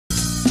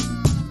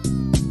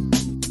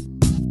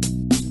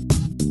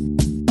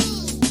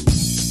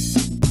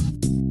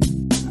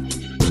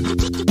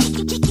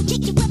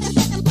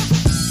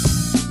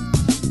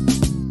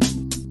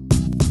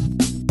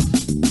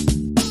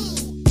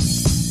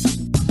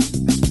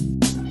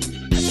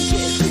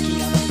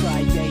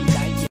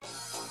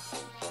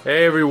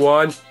Hey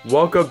everyone,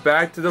 welcome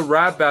back to the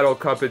rap battle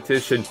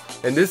competition,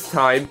 and this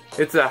time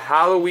it's a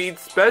Halloween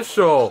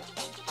special.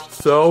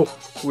 So,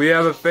 we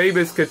have a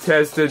famous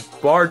contestant,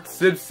 Bart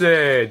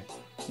Simpson.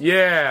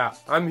 Yeah,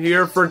 I'm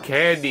here for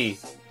candy.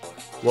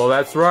 Well,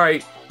 that's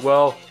right.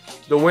 Well,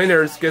 the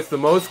winners gets the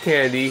most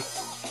candy,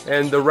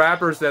 and the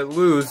rappers that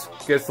lose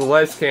gets the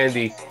less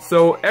candy.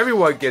 So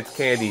everyone gets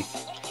candy.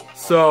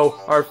 So,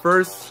 our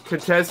first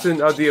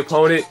contestant of the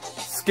opponent,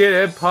 Skid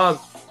and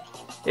Pump.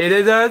 It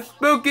is a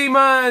spooky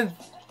month!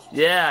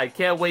 Yeah, I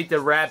can't wait to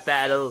rap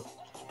battle.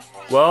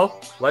 Well,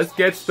 let's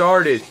get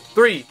started.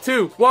 3,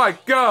 2, 1,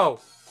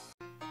 go!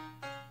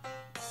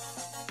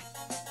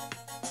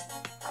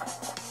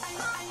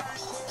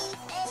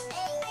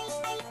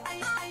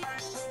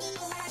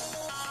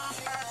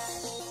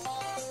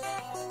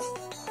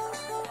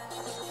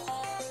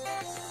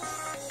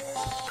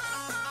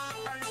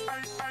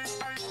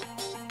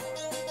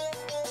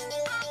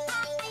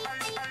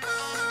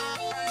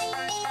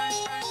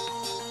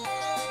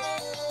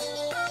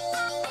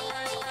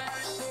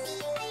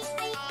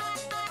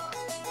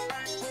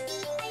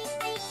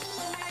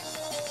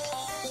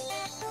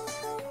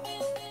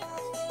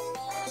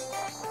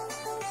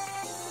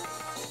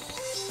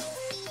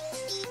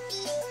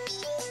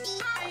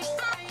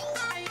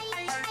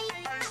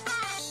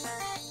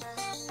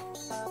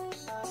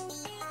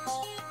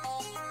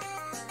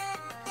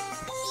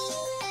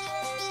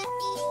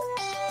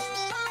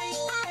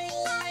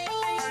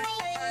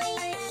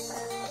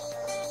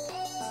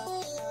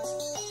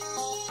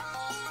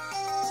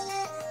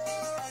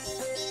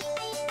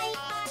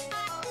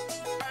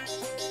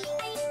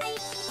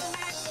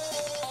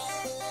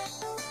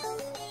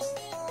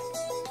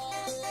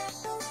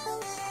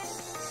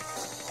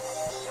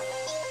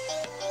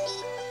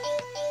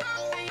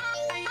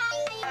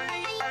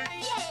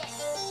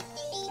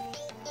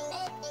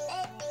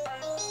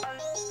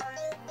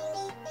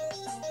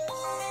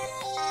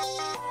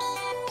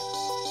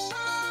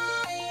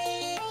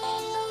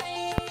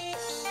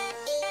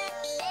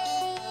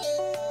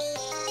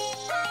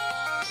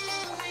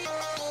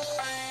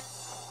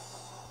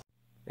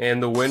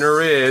 And the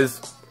winner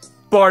is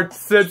Bart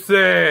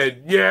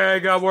Simpson! Yeah, I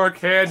got more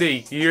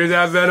candy! You hear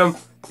that, Venom?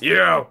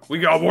 Yeah, we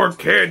got more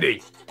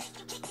candy!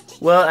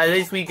 Well, at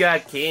least we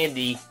got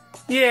candy.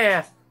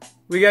 Yeah,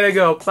 we gotta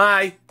go.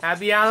 Bye!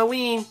 Happy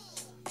Halloween!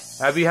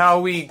 Happy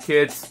Halloween,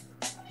 kids!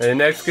 And the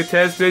next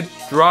contestant,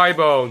 Dry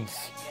Bones.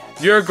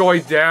 You're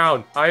going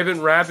down. I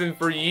haven't rapped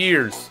for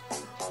years.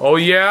 Oh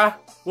yeah?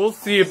 We'll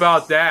see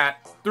about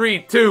that.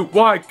 3, 2,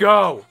 1,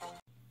 go!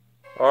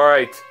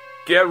 Alright,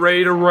 get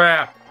ready to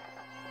rap.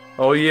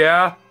 Oh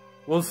yeah?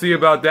 We'll see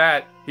about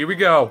that. Here we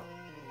go.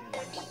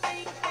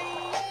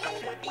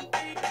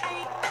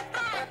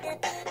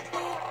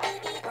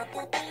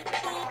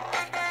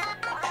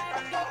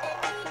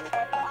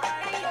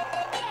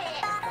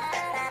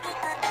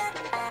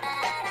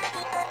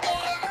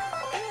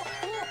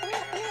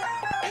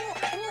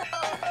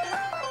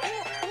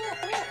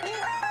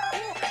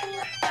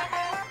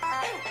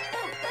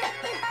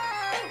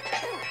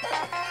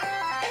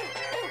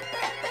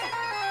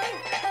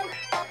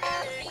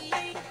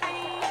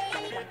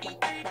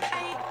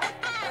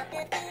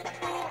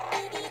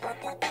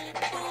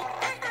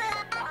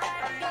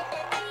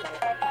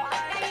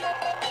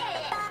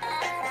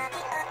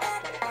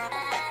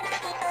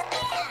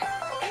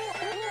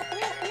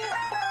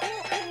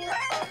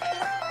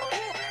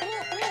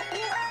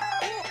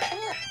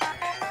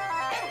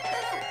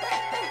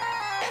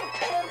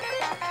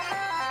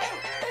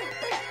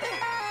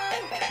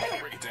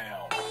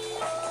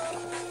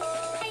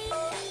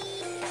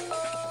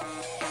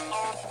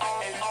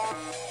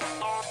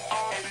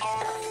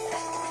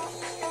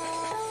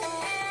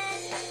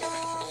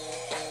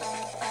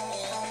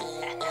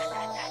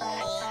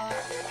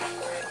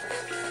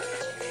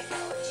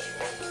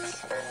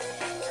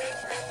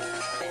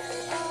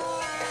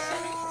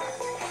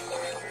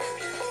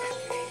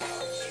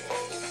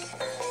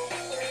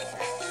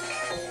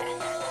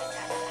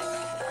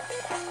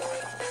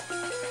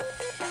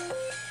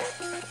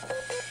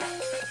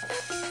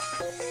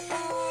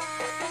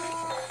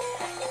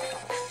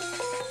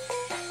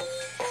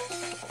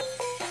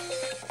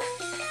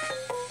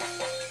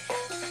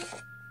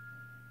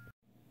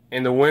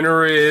 And the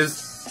winner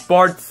is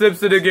Bart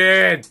Simpson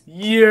again!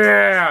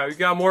 Yeah! We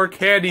got more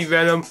candy,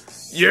 Venom!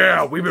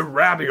 Yeah, we've been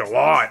rapping a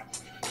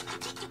lot!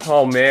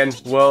 Oh man,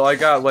 well, I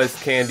got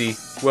less candy.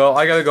 Well,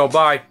 I gotta go,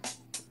 bye.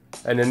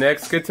 And the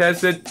next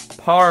contestant,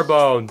 Power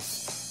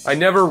Bones. I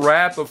never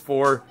rapped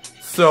before,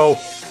 so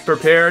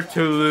prepare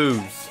to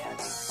lose.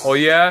 Oh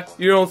yeah?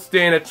 You don't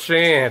stand a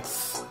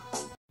chance.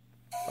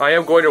 I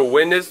am going to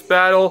win this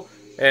battle,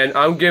 and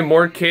I'm getting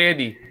more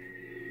candy.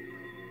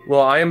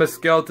 Well, I am a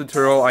skeleton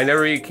turtle, I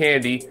never eat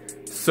candy,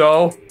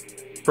 so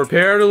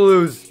prepare to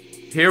lose.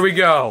 Here we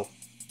go.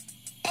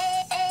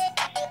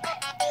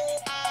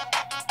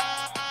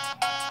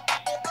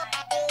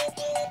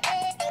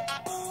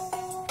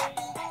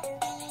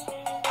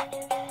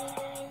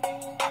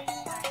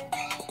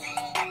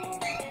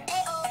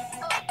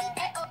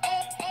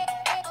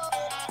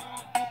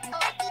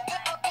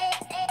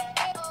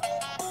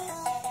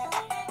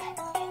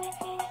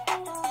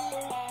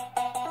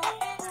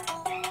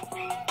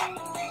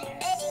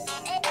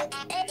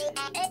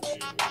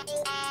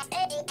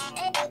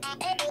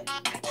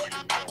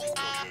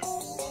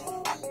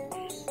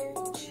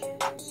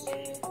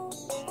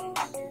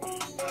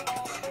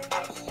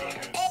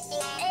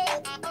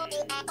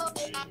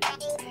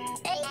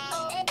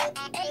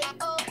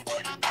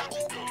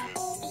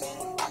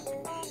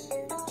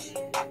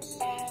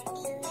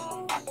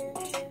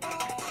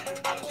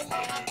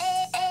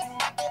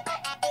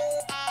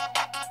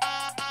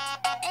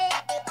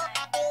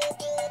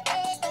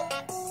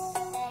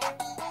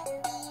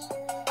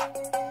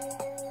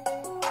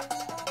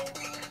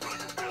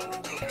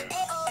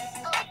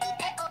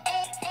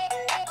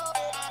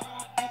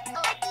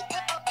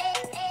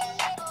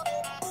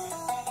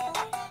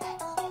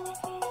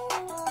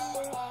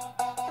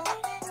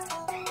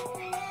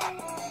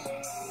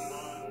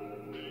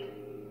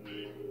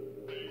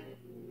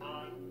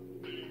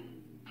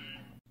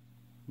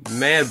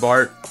 Man,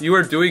 Bart, you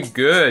are doing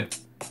good.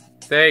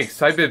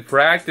 Thanks, I've been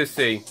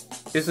practicing.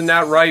 Isn't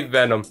that right,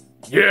 Venom?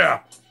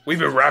 Yeah, we've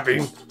been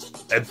rapping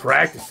and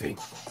practicing.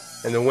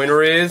 And the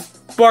winner is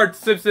Bart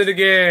Simpson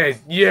again.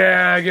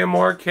 Yeah, get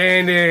more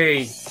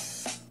candy.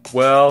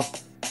 Well,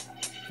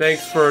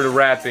 thanks for the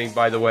rapping,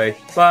 by the way.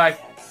 Bye.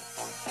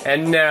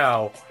 And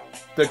now,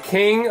 the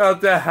king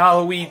of the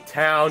Halloween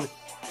town,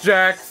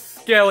 Jack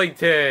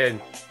Skellington.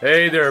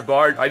 Hey there,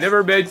 Bart. I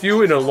never met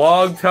you in a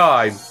long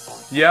time.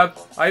 Yep,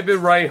 I've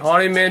been writing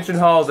Haunted Mansion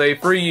Holiday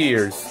for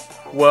years.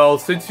 Well,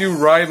 since you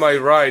ride my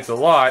rides a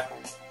lot,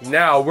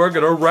 now we're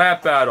gonna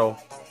rap battle.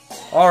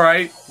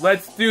 Alright,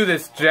 let's do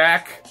this,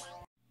 Jack.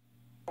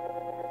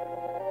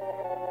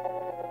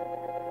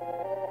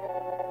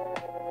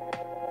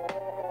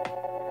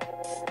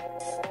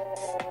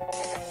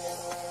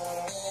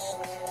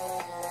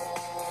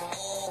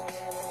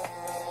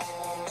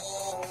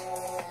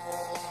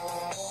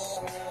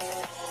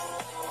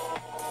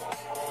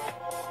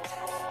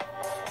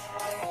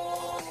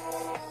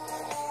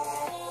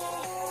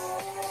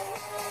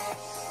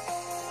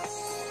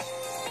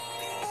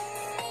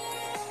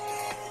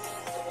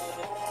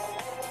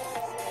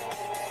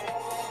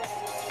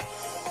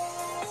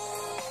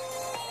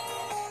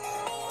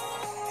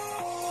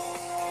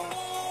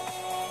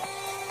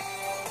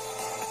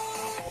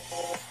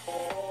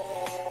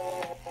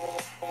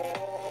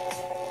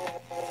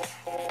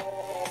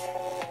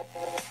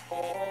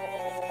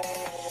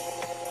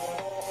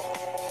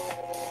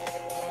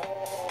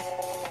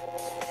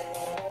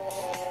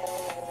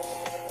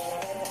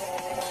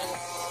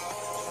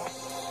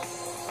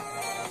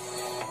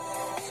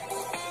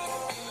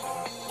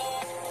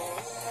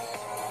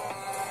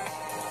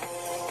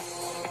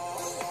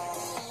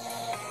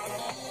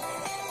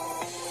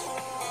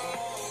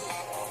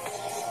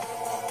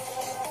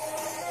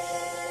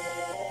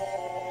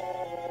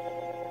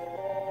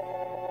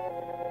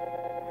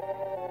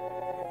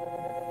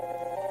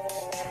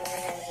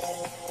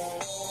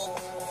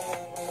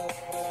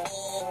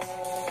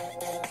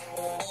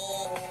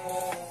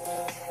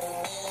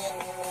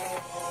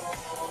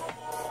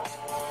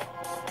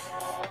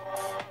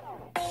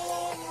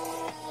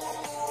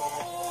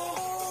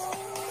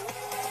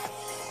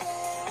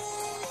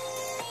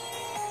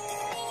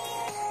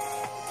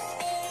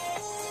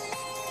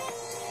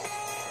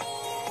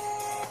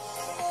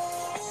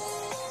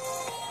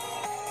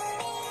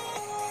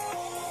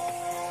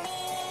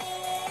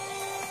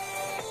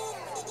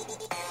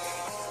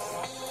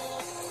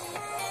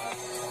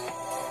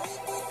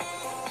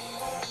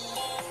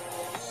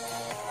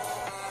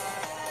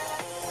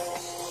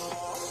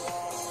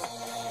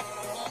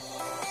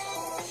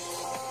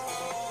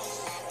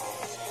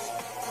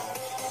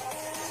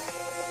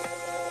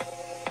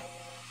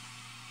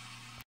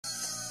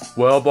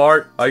 Well,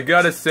 Bart, I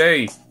gotta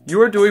say,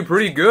 you are doing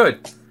pretty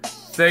good.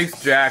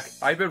 Thanks, Jack.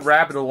 I've been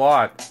rapping a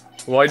lot.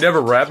 Well, I never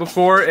rapped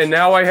before, and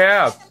now I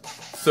have.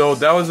 So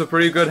that was a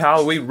pretty good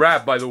Halloween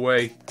rap, by the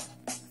way.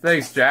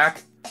 Thanks,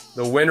 Jack.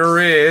 The winner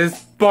is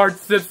Bart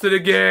Simpson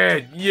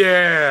again.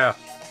 Yeah.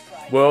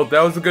 Well,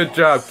 that was a good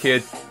job,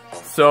 kid.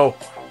 So,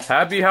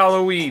 happy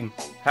Halloween.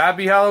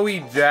 Happy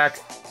Halloween, Jack.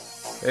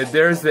 And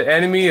there's the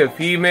enemy of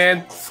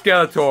He-Man,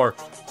 Skeletor.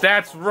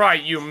 That's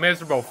right, you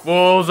miserable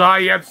fools. I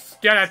am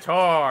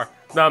Skeletor,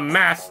 the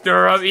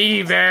master of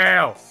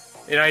evil.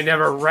 And I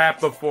never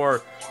rapped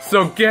before.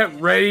 So get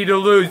ready to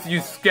lose, you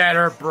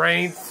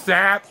scatterbrain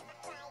sap.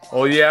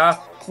 Oh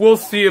yeah? We'll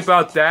see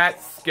about that,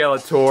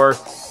 Skeletor.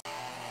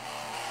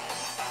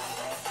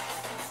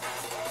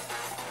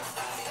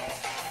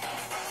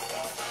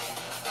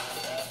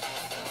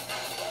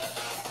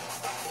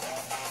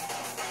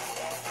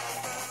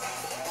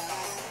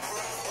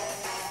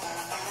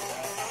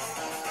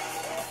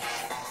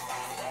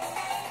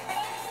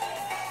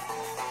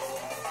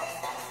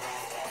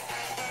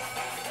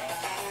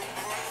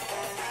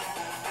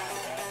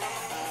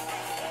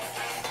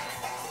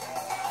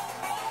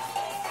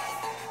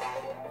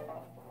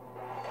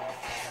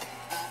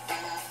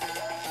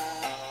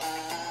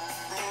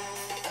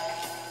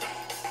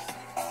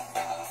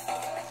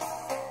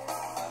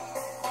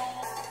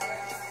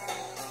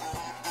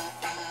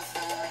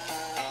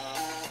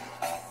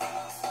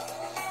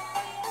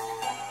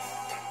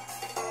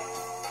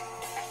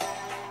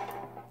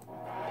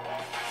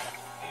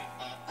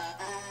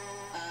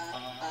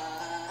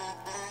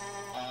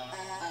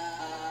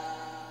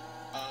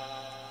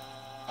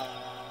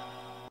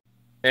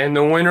 And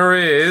the winner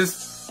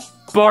is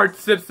Bart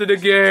Simpson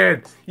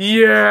again.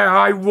 Yeah,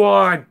 I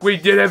won. We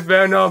did it,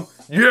 Venom.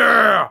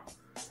 Yeah.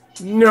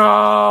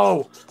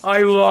 No,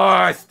 I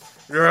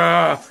lost.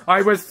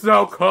 I was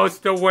so close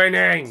to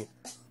winning.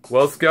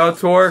 Well,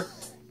 Skeletor,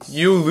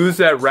 you lose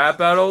that rap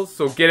battle,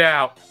 so get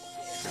out.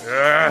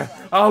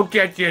 I'll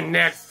get you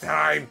next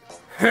time.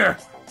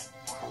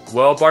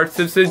 Well, Bart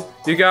Simpson,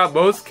 you got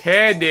most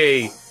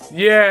candy.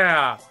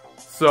 Yeah.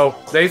 So,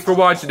 thanks for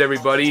watching,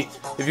 everybody.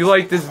 If you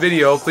like this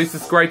video, please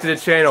subscribe to the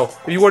channel.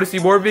 If you want to see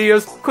more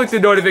videos, click the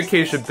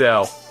notification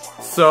bell.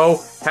 So,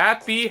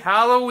 happy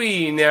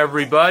Halloween,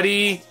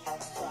 everybody.